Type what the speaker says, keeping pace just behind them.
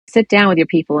Sit down with your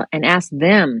people and ask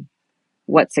them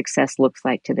what success looks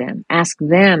like to them. Ask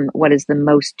them what is the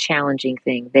most challenging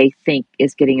thing they think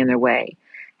is getting in their way.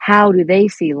 How do they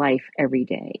see life every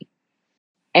day?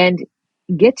 And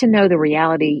get to know the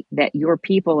reality that your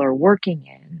people are working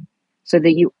in so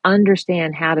that you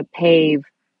understand how to pave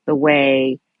the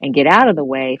way and get out of the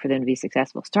way for them to be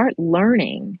successful. Start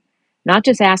learning, not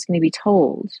just asking to be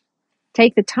told.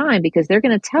 Take the time because they're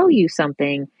going to tell you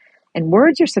something, and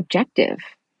words are subjective.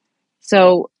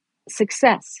 So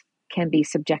success can be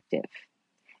subjective.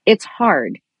 It's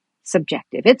hard,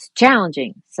 subjective. It's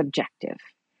challenging, subjective.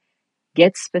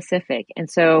 Get specific. And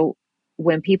so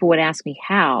when people would ask me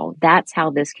how, that's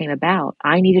how this came about.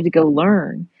 I needed to go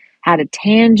learn how to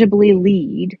tangibly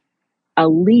lead a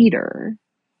leader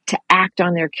to act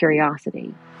on their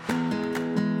curiosity.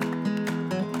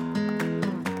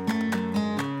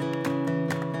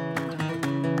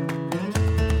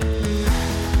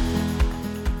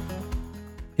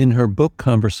 In her book,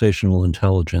 Conversational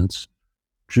Intelligence,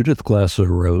 Judith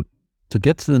Glaser wrote, "To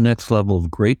get to the next level of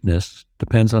greatness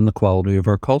depends on the quality of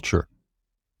our culture,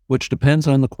 which depends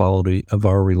on the quality of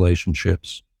our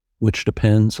relationships, which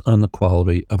depends on the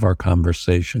quality of our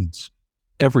conversations.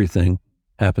 Everything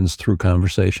happens through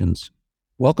conversations."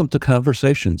 Welcome to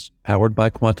Conversations, powered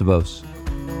by Quantavos.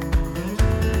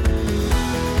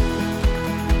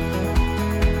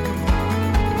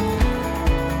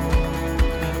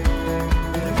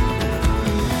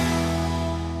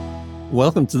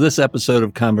 Welcome to this episode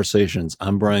of Conversations.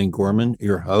 I'm Brian Gorman,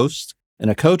 your host and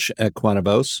a coach at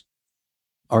Quantavos.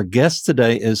 Our guest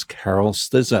today is Carole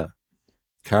Stizza.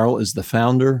 Carole is the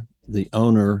founder, the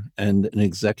owner, and an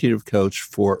executive coach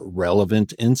for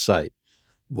Relevant Insight.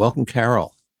 Welcome,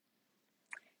 Carole.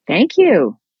 Thank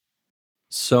you.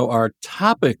 So our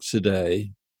topic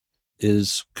today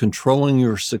is controlling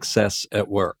your success at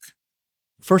work.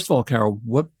 First of all, Carole,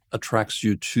 what attracts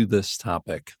you to this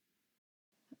topic?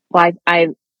 Well, I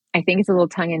think it's a little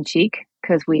tongue in cheek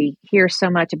because we hear so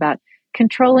much about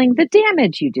controlling the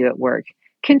damage you do at work,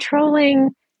 controlling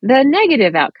the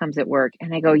negative outcomes at work.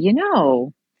 And I go,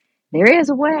 there is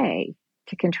a way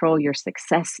to control your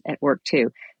success at work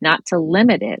too, not to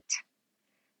limit it,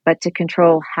 but to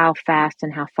control how fast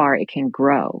and how far it can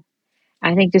grow.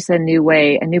 I think just a new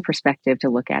way, a new perspective to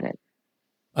look at it.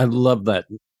 I love that.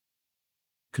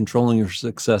 Controlling your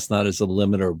success not as a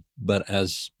limiter, but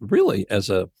as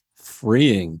a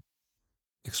freeing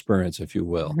experience, if you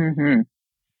will. Mm-hmm.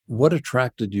 What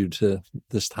attracted you to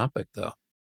this topic, though?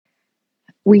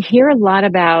 We hear a lot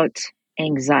about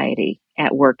anxiety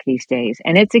at work these days,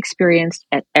 and it's experienced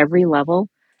at every level,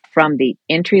 from the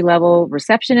entry level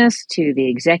receptionist to the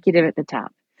executive at the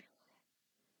top.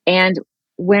 And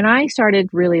when I started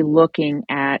really looking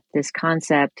at this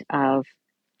concept of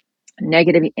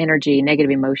negative energy,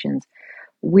 negative emotions,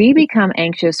 we become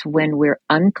anxious when we're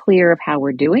unclear of how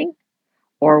we're doing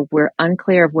or we're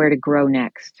unclear of where to grow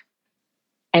next.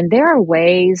 And there are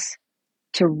ways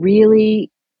to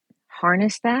really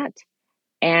harness that.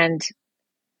 And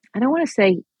I don't want to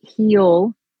say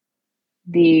heal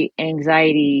the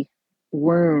anxiety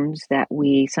wounds that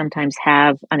we sometimes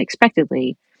have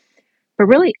unexpectedly, but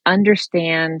really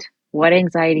understand what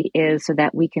anxiety is so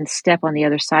that we can step on the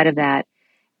other side of that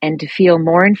and to feel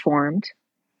more informed,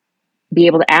 be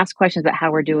able to ask questions about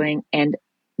how we're doing, and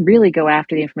really go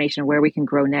after the information where we can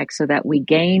grow next so that we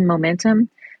gain momentum,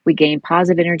 we gain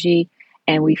positive energy,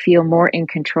 and we feel more in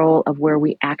control of where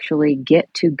we actually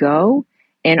get to go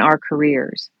in our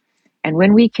careers. And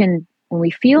when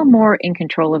we feel more in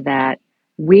control of that,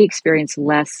 we experience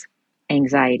less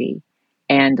anxiety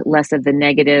and less of the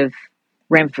negative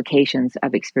ramifications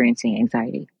of experiencing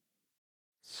anxiety.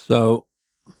 So,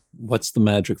 what's the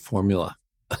magic formula?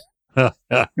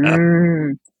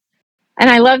 And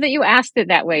I love that you asked it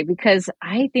that way because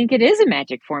I think it is a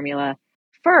magic formula.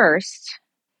 First,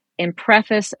 in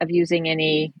preface of using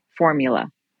any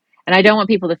formula, and I don't want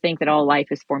people to think that all life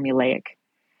is formulaic,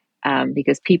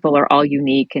 because people are all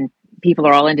unique and people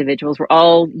are all individuals. We're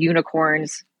all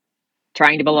unicorns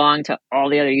trying to belong to all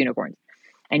the other unicorns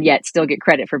and yet still get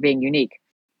credit for being unique.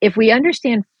 If we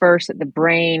understand first that the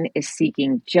brain is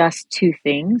seeking just two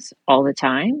things all the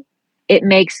time, it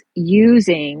makes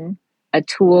using a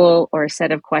tool or a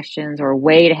set of questions or a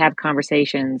way to have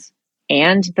conversations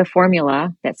and the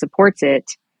formula that supports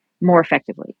it more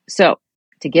effectively. So,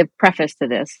 to give preface to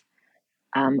this,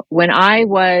 when I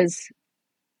was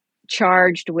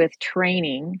charged with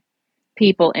training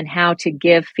people in how to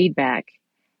give feedback,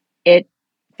 it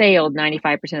failed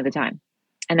 95% of the time.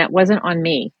 And that wasn't on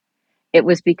me. It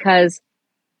was because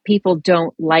people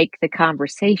don't like the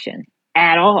conversation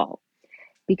at all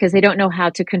because they don't know how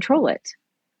to control it.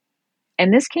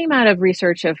 And this came out of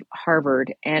research of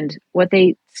Harvard. And what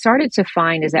they started to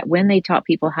find is that when they taught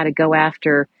people how to go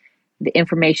after the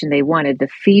information they wanted, the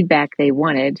feedback they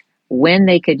wanted, when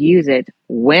they could use it,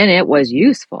 when it was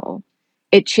useful,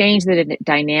 it changed the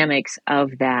dynamics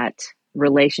of that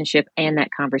relationship and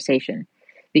that conversation.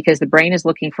 Because the brain is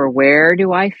looking for, where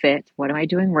do I fit? What am I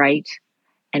doing right?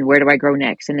 And where do I grow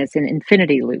next? And it's an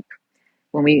infinity loop.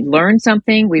 When we learn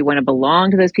something, we want to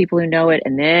belong to those people who know it,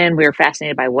 and then we're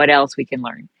fascinated by what else we can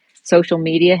learn. Social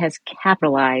media has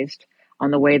capitalized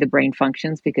on the way the brain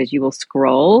functions, because you will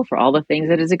scroll for all the things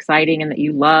that is exciting and that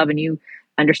you love and you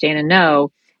understand and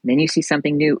know. And then you see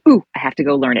something new. Ooh, I have to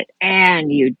go learn it. And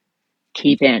you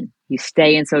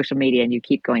stay in social media and you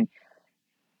keep going.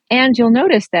 And you'll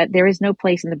notice that there is no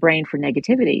place in the brain for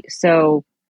negativity. So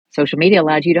social media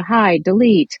allows you to hide,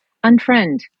 delete,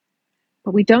 unfriend,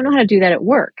 but we don't know how to do that at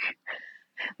work.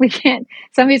 We can't.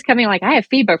 Somebody's coming like, I have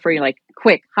feedback for you. Like,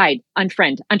 quick, hide,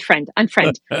 unfriend, unfriend,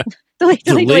 unfriend, delete,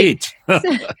 delete, delete,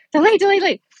 Delete. delete, delete,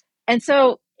 delete. And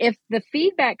so, if the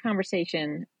feedback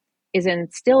conversation is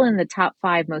still in the top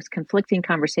five most conflicting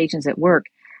conversations at work,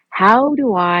 how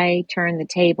do I turn the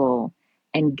table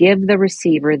and give the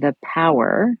receiver the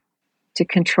power to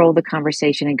control the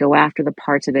conversation and go after the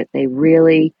parts of it they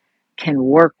really can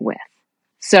work with?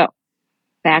 So,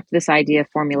 back to this idea of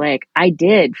formulaic, I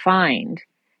did find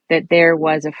that there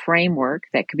was a framework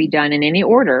that could be done in any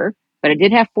order, but it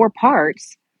did have four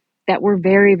parts that were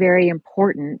very, very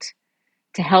important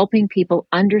to helping people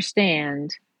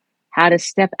understand how to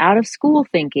step out of school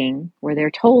thinking, where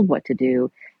they're told what to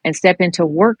do, and step into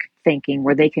work thinking,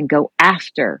 where they can go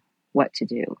after what to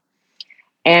do.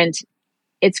 And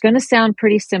it's going to sound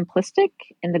pretty simplistic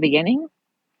in the beginning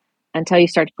until you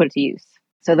start to put it to use.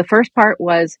 So the first part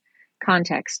was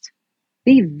context.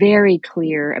 Be very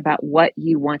clear about what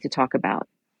you want to talk about.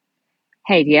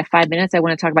 Hey, do you have 5 minutes? I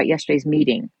want to talk about yesterday's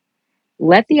meeting.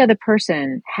 Let the other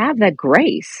person have the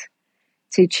grace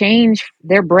to change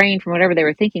their brain from whatever they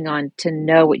were thinking on to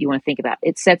know what you want to think about.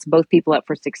 It sets both people up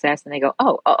for success, and they go,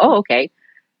 okay,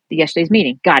 yesterday's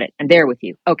meeting. Got it. I'm there with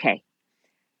you. Okay.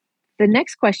 The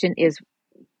next question is,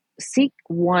 seek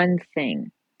one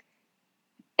thing.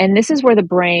 And this is where the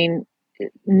brain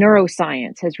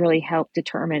neuroscience has really helped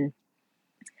determine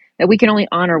that we can only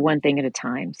honor one thing at a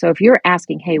time. So if you're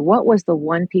asking, hey, what was the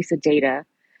one piece of data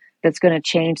that's going to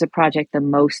change the project the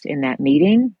most in that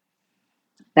meeting?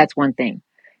 That's one thing.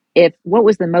 If what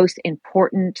was the most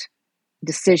important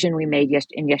decision we made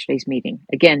in yesterday's meeting?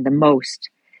 Again, the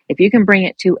most. If you can bring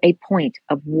it to a point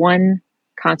of one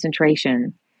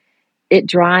concentration, it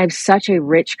drives such a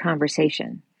rich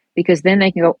conversation, because then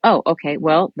they can go, oh, okay,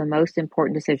 well, the most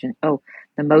important decision. Oh,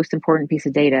 the most important piece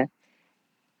of data.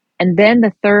 And then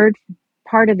the third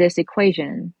part of this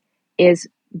equation is,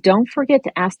 don't forget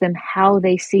to ask them how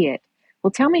they see it.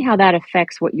 Well, tell me how that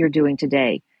affects what you're doing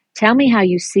today. Tell me how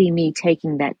you see me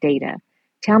taking that data.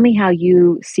 Tell me how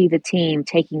you see the team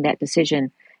taking that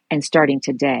decision and starting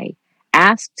today.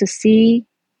 Ask to see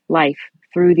life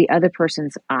through the other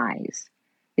person's eyes,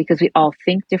 because we all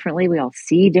think differently, we all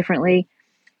see differently.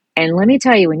 And let me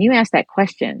tell you, when you ask that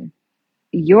question,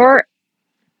 your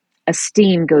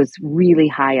esteem goes really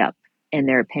high up in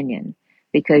their opinion,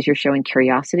 because you're showing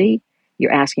curiosity,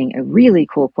 you're asking a really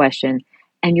cool question,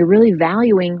 and you're really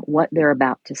valuing what they're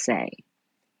about to say.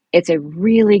 It's a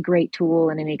really great tool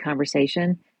in any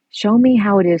conversation. Show me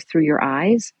how it is through your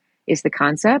eyes is the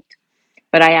concept.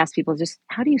 But I ask people, just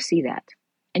how do you see that?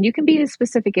 And you can be as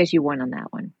specific as you want on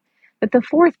that one. But the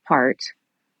fourth part,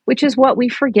 which is what we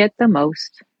forget the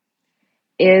most,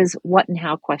 is what and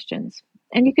how questions.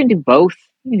 And you can do both,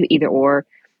 you can do either or.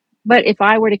 But if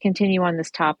I were to continue on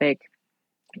this topic,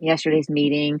 yesterday's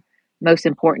meeting, most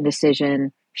important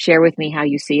decision, share with me how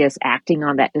you see us acting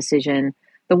on that decision.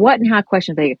 The what and how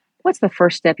question, what's the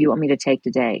first step you want me to take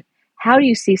today? How do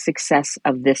you see success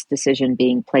of this decision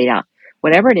being played out?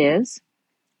 Whatever it is,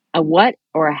 a what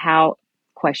or a how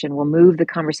question will move the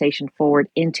conversation forward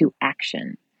into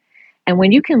action. And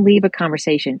when you can leave a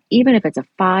conversation, even if it's a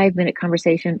 5-minute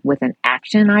conversation with an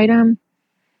action item,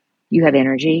 you have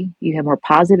energy, you have more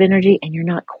positive energy, and you're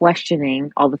not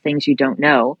questioning all the things you don't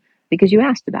know because you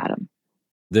asked about them.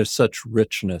 There's such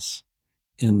richness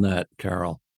in that,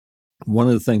 Carole. One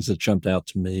of the things that jumped out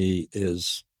to me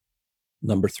is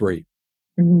number 3.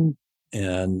 Mm-hmm.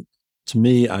 And to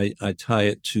me, I tie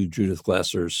it to Judith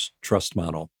Glasser's trust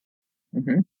model,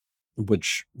 Mm-hmm.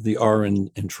 which the R in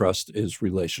trust is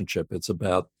relationship. It's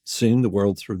about seeing the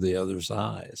world through the other's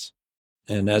eyes.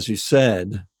 And as you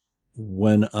said,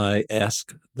 when I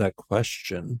ask that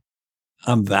question,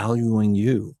 I'm valuing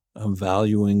you. I'm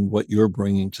valuing what you're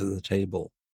bringing to the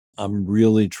table. I'm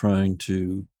really trying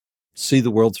to see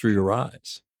the world through your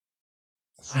eyes.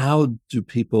 How do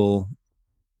people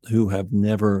who have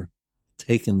never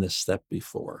taken this step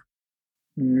before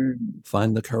Mm.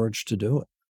 find the courage to do it?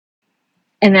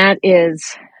 And that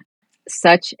is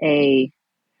such a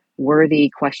worthy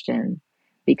question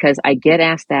because I get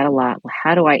asked that a lot.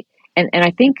 How do I, and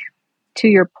I think to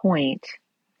your point,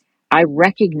 I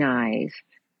recognize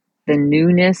the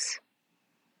newness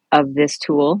of this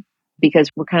tool because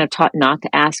we're kind of taught not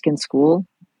to ask in school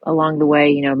along the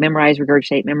way, memorize,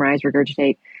 regurgitate, memorize,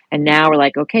 regurgitate. And now we're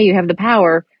like, okay, you have the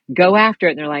power, go after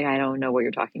it. And they're like, I don't know what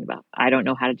you're talking about. I don't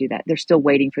know how to do that. They're still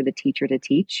waiting for the teacher to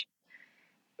teach,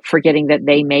 forgetting that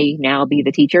they may now be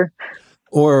the teacher.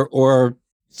 Or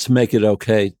to make it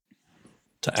okay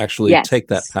to actually Yes, take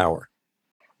that power.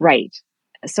 right.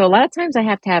 So a lot of times I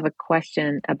have to have a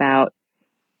question about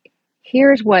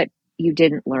here's what you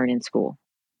didn't learn in school,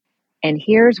 and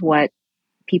here's what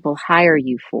people hire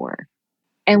you for.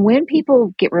 And when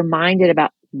people get reminded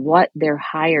about what they're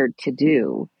hired to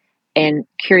do, and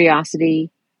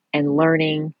curiosity and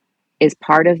learning is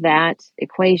part of that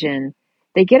equation,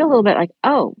 they get a little bit like,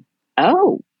 oh,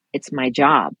 it's my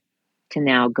job to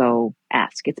now go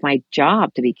ask. It's my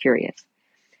job to be curious.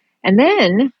 And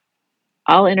then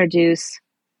I'll introduce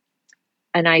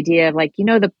an idea of like,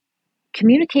 the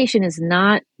communication is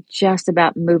not just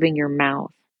about moving your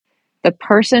mouth. The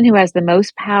person who has the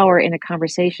most power in a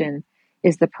conversation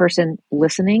is the person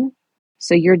listening.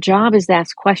 So your job is to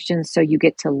ask questions so you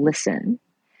get to listen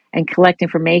and collect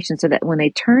information so that when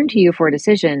they turn to you for a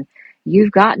decision,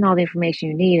 you've gotten all the information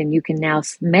you need and you can now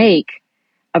make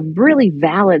a really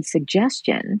valid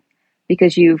suggestion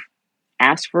because you've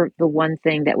asked for the one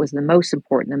thing that was the most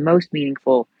important, the most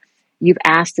meaningful. You've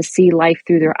asked to see life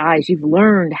through their eyes. You've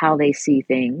learned how they see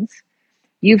things.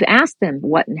 You've asked them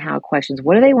what and how questions.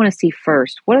 What do they want to see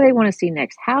first? What do they want to see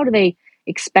next? How do they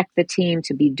expect the team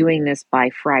to be doing this by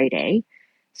Friday?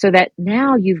 So that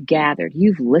now you've gathered,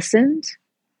 you've listened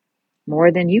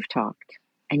more than you've talked,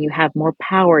 and you have more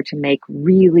power to make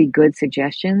really good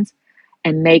suggestions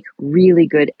and make really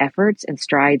good efforts and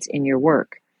strides in your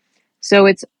work. So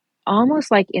it's almost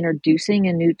like introducing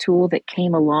a new tool that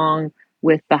came along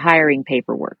with the hiring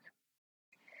paperwork.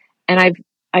 And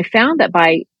I found that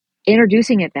by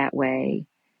introducing it that way,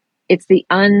 it's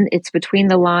between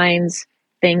the lines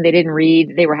thing they didn't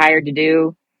read, they were hired to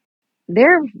do.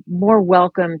 They're more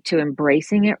welcome to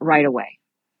embracing it right away.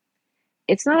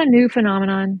 It's not a new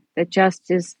phenomenon that just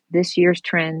is this year's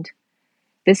trend.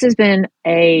 This has been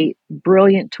a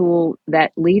brilliant tool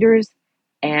that leaders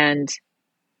and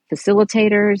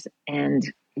facilitators and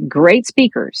great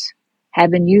speakers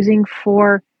have been using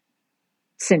for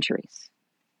centuries.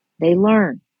 They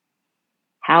learn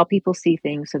how people see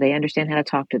things so they understand how to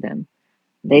talk to them.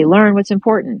 They learn what's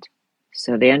important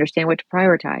so they understand what to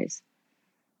prioritize.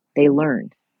 They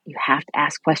learn. You have to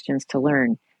ask questions to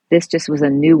learn. This just was a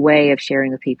new way of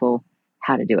sharing with people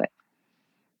how to do it.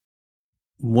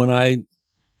 When I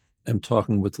am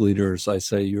talking with leaders, I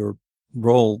say your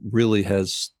role really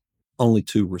has only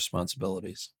two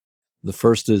responsibilities. The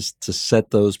first is to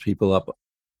set those people up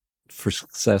for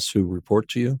success who report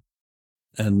to you.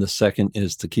 And the second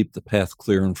is to keep the path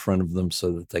clear in front of them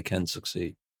so that they can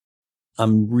succeed.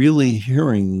 I'm really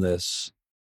hearing this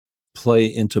play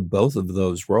into both of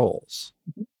those roles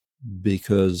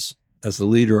because as a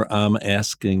leader, I'm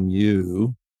asking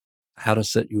you how to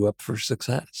set you up for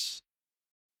success.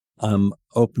 I'm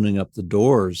opening up the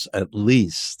doors, at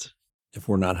least if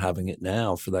we're not having it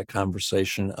now, for that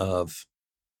conversation of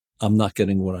I'm not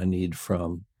getting what I need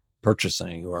from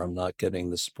purchasing, or I'm not getting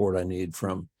the support I need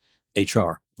from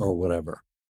HR or whatever.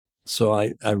 So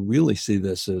I really see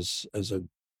this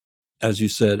as you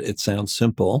said, it sounds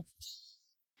simple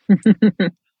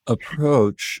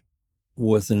approach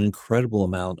with an incredible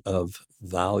amount of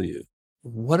value.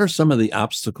 What are some of the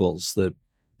obstacles that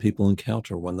people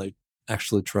encounter when they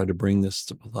actually try to bring this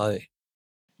to play?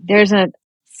 There's a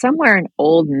somewhere an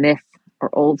old myth or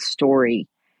old story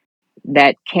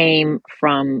that came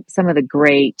from some of the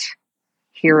great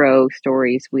hero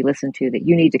stories we listen to that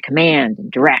you need to command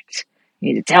and direct.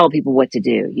 You need to tell people what to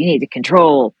do. You need to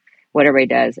control what everybody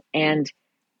does. And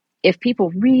if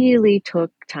people really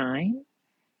took time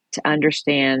to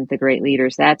understand the great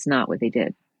leaders, that's not what they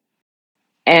did.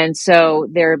 And so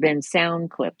there have been sound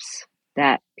clips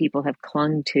that people have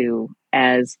clung to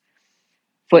as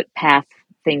footpath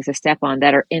things to step on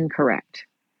that are incorrect,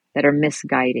 that are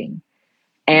misguiding.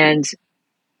 And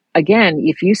again,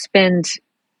 if you spend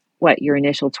your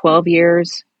initial 12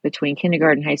 years between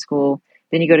kindergarten, high school,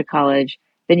 then you go to college,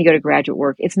 then you go to graduate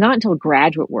work, it's not until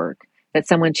graduate work that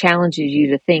someone challenges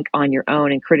you to think on your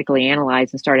own and critically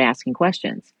analyze and start asking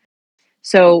questions.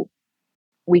 So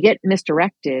we get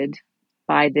misdirected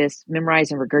by this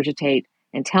memorize and regurgitate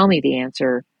and tell me the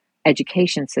answer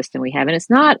education system we have. And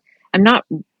I'm not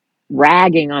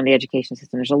ragging on the education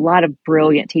system. There's a lot of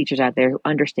brilliant teachers out there who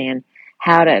understand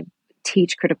how to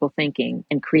teach critical thinking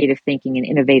and creative thinking and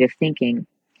innovative thinking.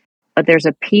 But there's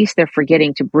a piece they're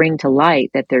forgetting to bring to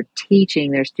light, that they're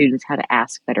teaching their students how to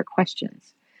ask better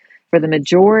questions. For the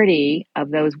majority of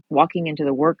those walking into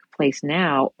the workplace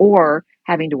now or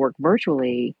having to work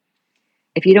virtually,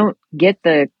 if you don't get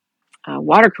the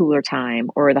water cooler time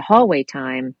or the hallway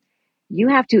time, you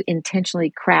have to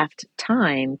intentionally craft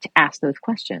time to ask those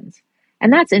questions.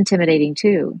 And that's intimidating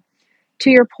too. To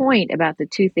your point about the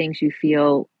two things you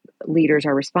feel leaders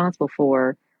are responsible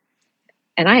for,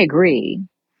 and I agree,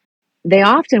 they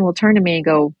often will turn to me and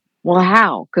go, well,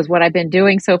 how? Because what I've been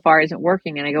doing so far isn't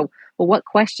working. And I go, well, what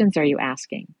questions are you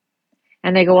asking?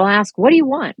 And they go, well, ask, what do you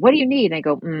want? What do you need? And I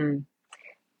go,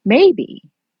 maybe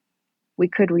we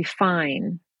could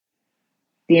refine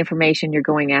the information you're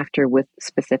going after with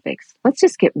specifics. Let's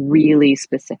just get really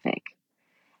specific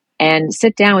and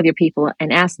sit down with your people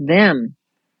and ask them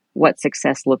what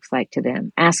success looks like to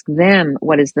them. Ask them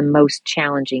what is the most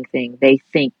challenging thing they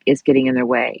think is getting in their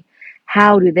way.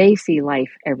 How do they see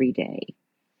life every day?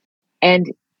 And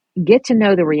get to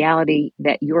know the reality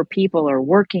that your people are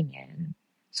working in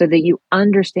so that you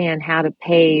understand how to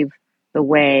pave the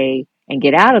way and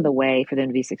get out of the way for them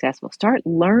to be successful. Start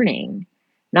learning,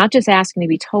 not just asking to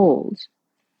be told.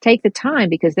 Take the time,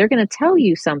 because they're going to tell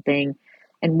you something,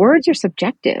 and words are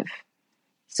subjective.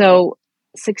 So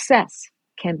success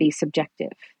can be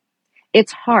subjective.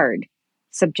 It's hard,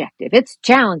 subjective. It's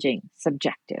challenging,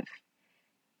 subjective.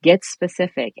 Get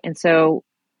specific. And so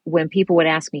when people would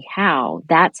ask me how,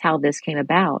 that's how this came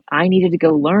about. I needed to go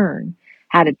learn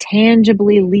how to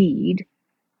tangibly lead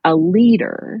a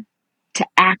leader to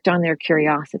act on their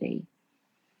curiosity,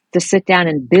 to sit down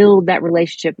and build that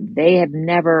relationship they have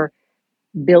never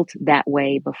built that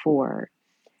way before.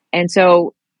 And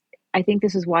so I think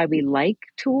this is why we like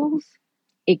tools.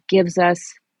 It gives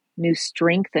us new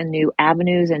strength and new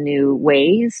avenues and new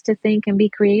ways to think and be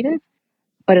creative.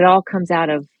 But it all comes out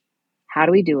of, how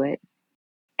do we do it?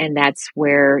 And that's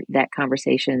where that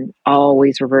conversation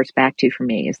always reverts back to for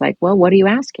me. Is like, well, what are you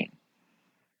asking?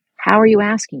 How are you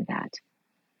asking that?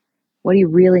 What do you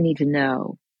really need to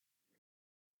know?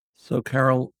 So,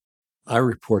 Carole, I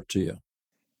report to you.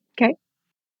 Okay.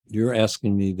 You're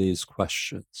asking me these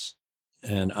questions,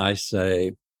 and I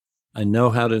say, I know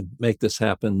how to make this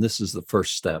happen. This is the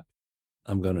first step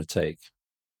I'm going to take.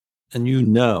 And you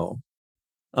know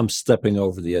I'm stepping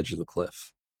over the edge of the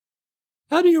cliff.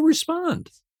 How do you respond?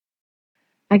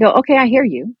 I go, okay, I hear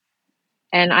you.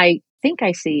 And I think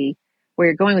I see where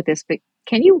you're going with this, but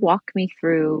can you walk me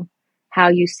through how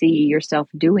you see yourself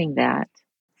doing that?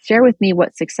 Share with me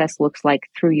what success looks like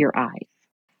through your eyes.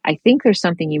 I think there's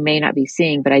something you may not be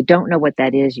seeing, but I don't know what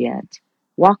that is yet.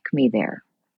 Walk me there.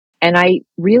 And I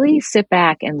really sit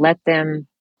back and let them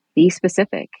be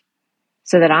specific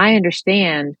so that I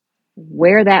understand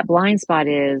where that blind spot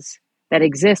is that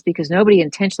exists, because nobody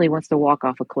intentionally wants to walk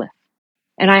off a cliff.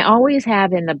 And I always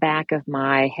have in the back of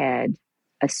my head,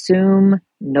 assume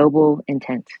noble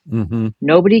intent. Mm-hmm.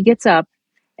 Nobody gets up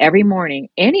every morning,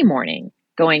 any morning,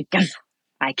 going,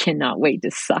 I cannot wait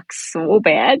to suck so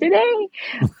bad today.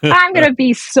 I'm going to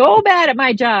be so bad at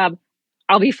my job.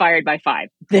 I'll be fired by 5.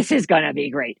 This is going to be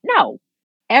great. No,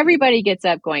 everybody gets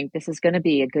up going, this is going to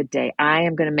be a good day. I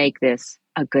am going to make this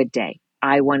a good day.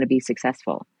 I want to be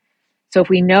successful. So if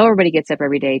we know everybody gets up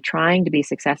every day trying to be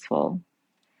successful,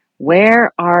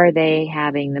 where are they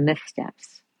having the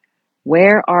missteps?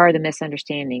 Where are the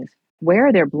misunderstandings? Where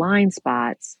are their blind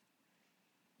spots?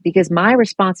 Because my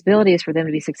responsibility is for them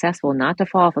to be successful, not to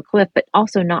fall off a cliff, but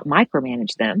also not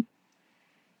micromanage them,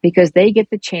 because they get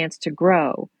the chance to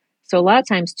grow. So a lot of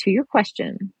times, to your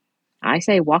question, I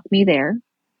say, walk me there.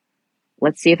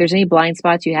 Let's see if there's any blind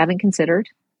spots you haven't considered.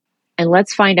 And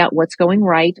let's find out what's going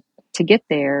right to get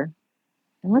there.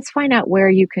 And let's find out where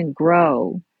you can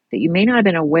grow that you may not have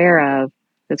been aware of,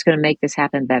 that's going to make this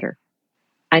happen better.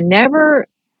 I never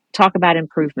talk about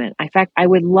improvement. In fact, I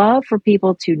would love for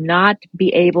people to not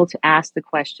be able to ask the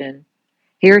question,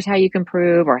 here's how you can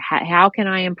improve, or how can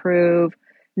I improve?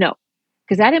 No,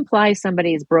 because that implies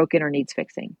somebody is broken or needs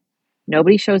fixing.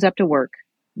 Nobody shows up to work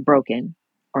broken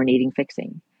or needing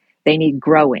fixing. They need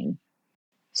growing.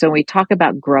 So when we talk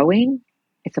about growing,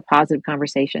 it's a positive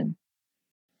conversation.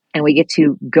 And we get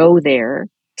to go there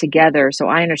together so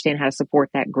I understand how to support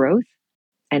that growth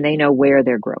and they know where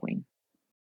they're growing.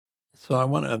 So I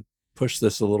want to push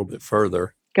this a little bit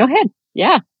further. Go ahead.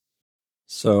 Yeah.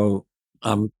 So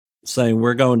I'm saying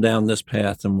we're going down this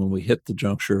path, and when we hit the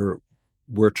juncture,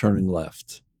 we're turning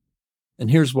left.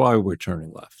 And here's why we're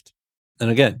turning left. And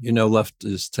again, left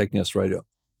is taking us right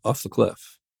off the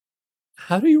cliff.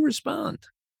 How do you respond?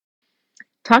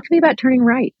 Talk to me about turning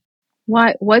right.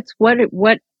 What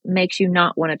makes you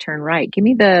not want to turn right? Give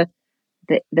me the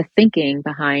thinking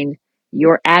behind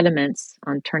your adamance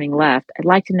on turning left. I'd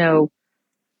like to know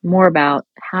more about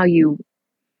how you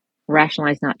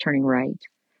rationalize not turning right.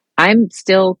 I'm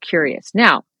still curious.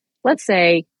 Now, let's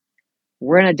say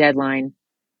we're in a deadline.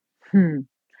 Well,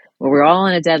 we're all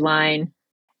in a deadline.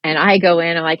 And I go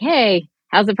in, I'm like, hey,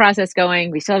 how's the process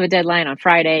going? We still have a deadline on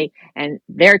Friday. And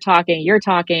they're talking, you're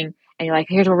talking, and you're like,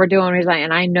 here's what we're doing.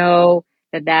 And I know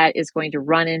that is going to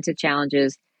run into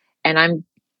challenges. And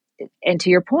to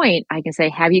your point, I can say,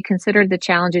 have you considered the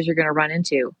challenges you're going to run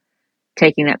into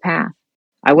taking that path?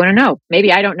 I want to know.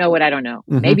 Maybe I don't know what I don't know.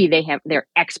 Mm-hmm. Maybe they're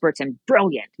experts and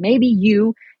brilliant. Maybe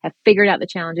you have figured out the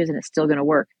challenges and it's still going to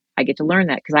work. I get to learn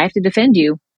that because I have to defend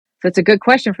you. So it's a good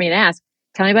question for me to ask.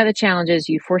 Tell me about the challenges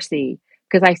you foresee,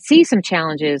 because I see some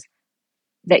challenges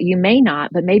that you may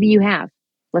not, but maybe you have.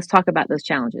 Let's talk about those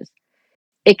challenges.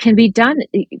 It can be done.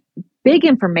 Big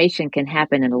information can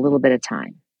happen in a little bit of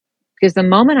time, because the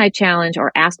moment I challenge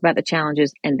or ask about the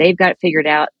challenges and they've got it figured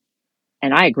out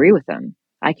and I agree with them,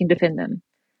 I can defend them.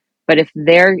 But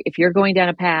if you're going down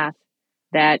a path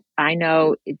that I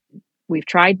know we've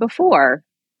tried before,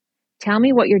 tell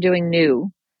me what you're doing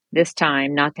new this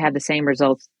time, not to have the same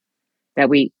results that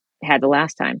we had the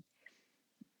last time.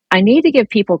 I need to give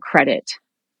people credit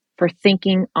for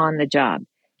thinking on the job.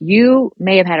 You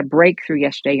may have had a breakthrough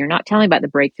yesterday. You're not telling me about the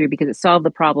breakthrough because it solved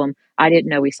the problem I didn't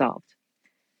know we solved.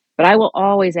 But I will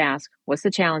always ask, what's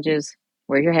the challenges?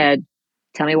 Where's your head?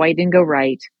 Tell me why you didn't go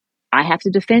right. I have to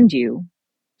defend you.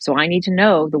 So I need to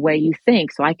know the way you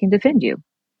think so I can defend you.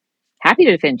 Happy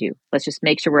to defend you. Let's just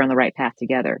make sure we're on the right path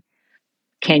together.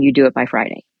 Can you do it by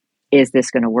Friday? Is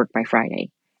this going to work by Friday?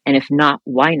 And if not,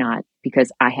 why not?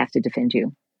 Because I have to defend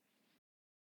you.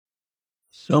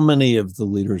 So many of the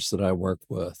leaders that I work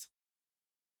with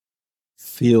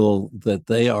feel that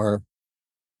they are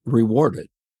rewarded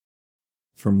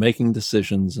for making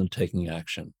decisions and taking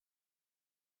action.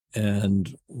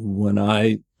 And when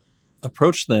I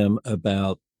approach them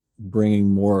about bringing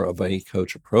more of a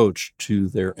coach approach to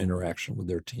their interaction with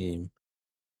their team,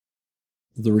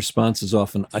 the response is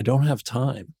often, I don't have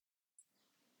time.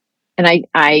 And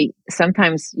I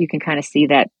sometimes you can kind of see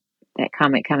that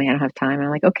comment coming. I don't have time. And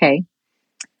I'm like, okay,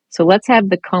 so let's have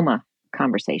the coma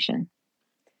conversation.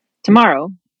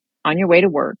 Tomorrow, on your way to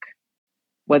work,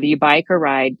 whether you bike or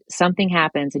ride, something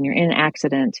happens and you're in an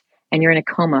accident and you're in a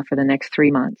coma for the next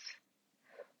 3 months.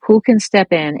 Who can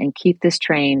step in and keep this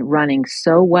train running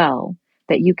so well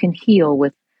that you can heal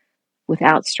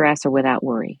without stress or without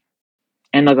worry?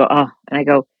 And they'll go, oh, and I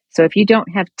go, so if you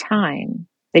don't have time,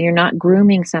 then you're not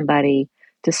grooming somebody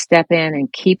to step in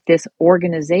and keep this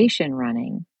organization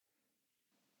running.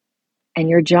 And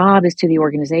your job is to the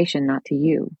organization, not to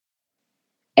you.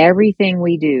 Everything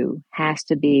we do has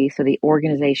to be so the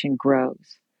organization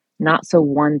grows, not so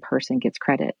one person gets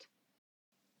credit.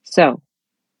 So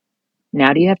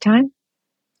now do you have time?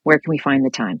 Where can we find the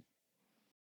time?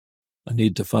 I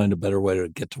need to find a better way to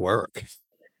get to work.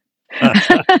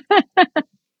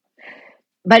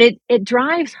 But it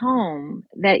drives home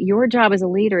that your job as a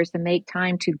leader is to make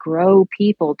time to grow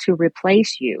people to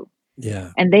replace you.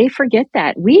 Yeah. And they forget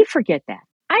that. We forget that.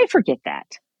 I forget that.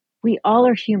 We all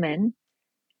are human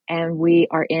and we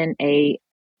are in a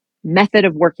method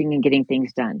of working and getting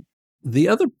things done. The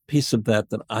other piece of that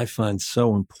I find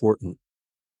so important,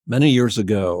 many years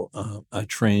ago, I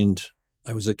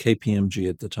was at KPMG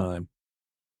at the time,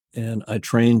 and I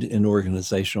trained in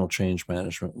organizational change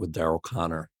management with Daryl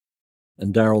Connor.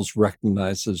 And Daryl's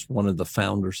recognized as one of the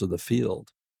founders of the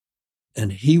field.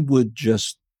 And he would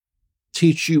just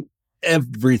teach you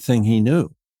everything he knew,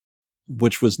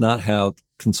 which was not how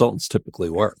consultants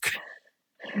typically work.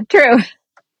 True.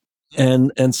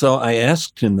 And so I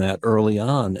asked him that early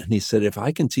on, and he said, if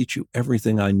I can teach you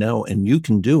everything I know and you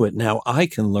can do it, now I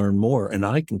can learn more and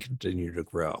I can continue to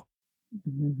grow.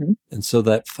 Mm-hmm. And so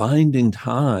that finding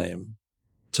time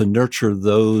to nurture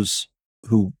those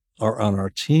who are on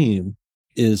our team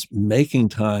is making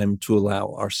time to allow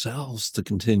ourselves to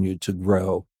continue to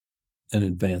grow and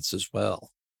advance as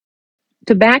well.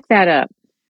 To back that up,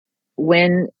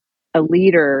 when a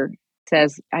leader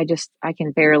says, I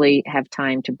can barely have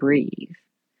time to breathe,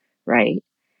 right?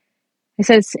 He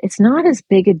says, it's not as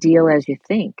big a deal as you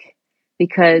think,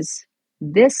 because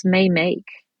this may make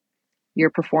your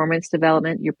performance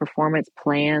development, your performance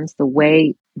plans,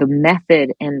 the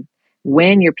method, and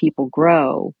when your people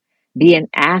grow be an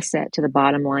asset to the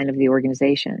bottom line of the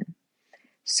organization.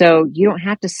 So you don't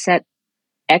have to set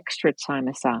extra time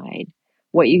aside.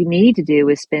 What you need to do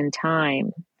is spend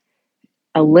time,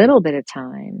 a little bit of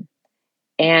time,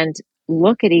 and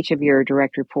look at each of your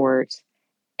direct reports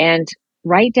and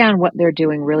write down what they're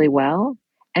doing really well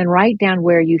and write down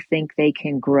where you think they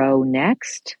can grow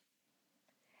next.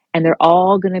 And they're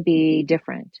all going to be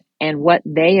different. And what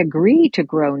they agree to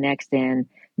grow next in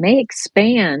may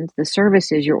expand the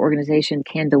services your organization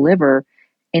can deliver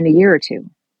in a year or two.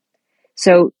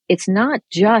 So it's not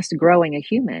just growing a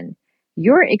human.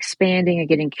 You're expanding and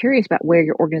getting curious about where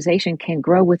your organization can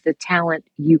grow with the talent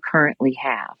you currently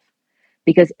have,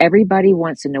 because everybody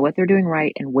wants to know what they're doing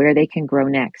right and where they can grow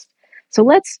next. So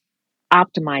let's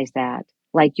optimize that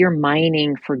like you're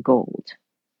mining for gold.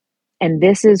 And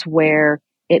this is where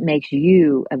it makes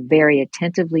you a very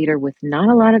attentive leader with not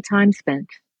a lot of time spent,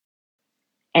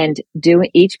 and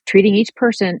treating each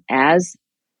person as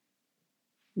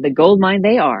the gold mine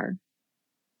they are,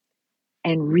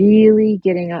 and really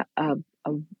getting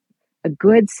a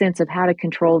good sense of how to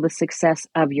control the success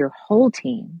of your whole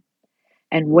team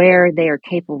and where they are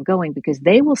capable of going, because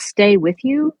they will stay with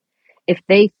you if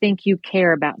they think you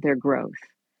care about their growth.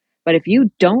 But if you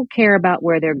don't care about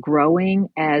where they're growing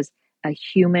as a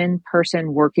human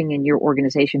person working in your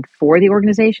organization for the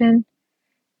organization,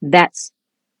 that's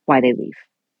why they leave.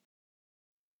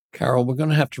 Carole, we're going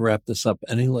to have to wrap this up.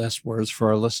 Any last words for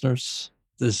our listeners?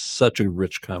 This is such a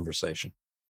rich conversation.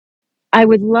 I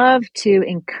would love to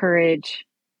encourage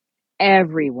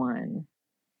everyone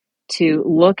to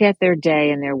look at their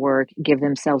day and their work, give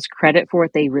themselves credit for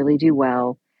what they really do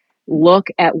well, look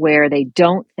at where they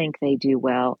don't think they do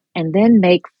well, and then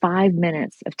make 5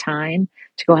 minutes of time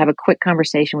to go have a quick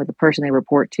conversation with the person they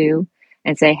report to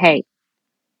and say, hey,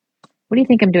 what do you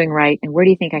think I'm doing right? And where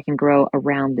do you think I can grow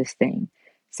around this thing?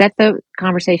 Set the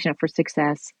conversation up for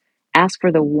success. Ask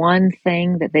for the one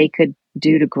thing that they could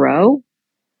do to grow,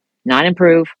 not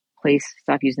improve. Please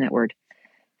stop using that word.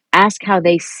 Ask how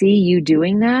they see you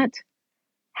doing that.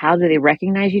 How do they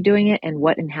recognize you doing it, and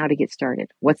what and how to get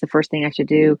started? What's the first thing I should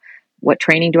do? What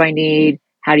training do I need?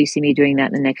 How do you see me doing that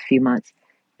in the next few months?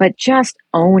 But just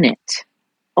own it.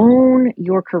 Own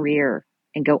your career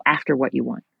and go after what you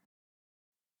want.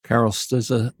 Carole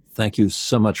Stizza, thank you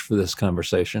so much for this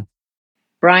conversation.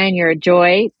 Brian, you're a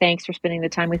joy. Thanks for spending the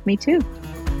time with me too.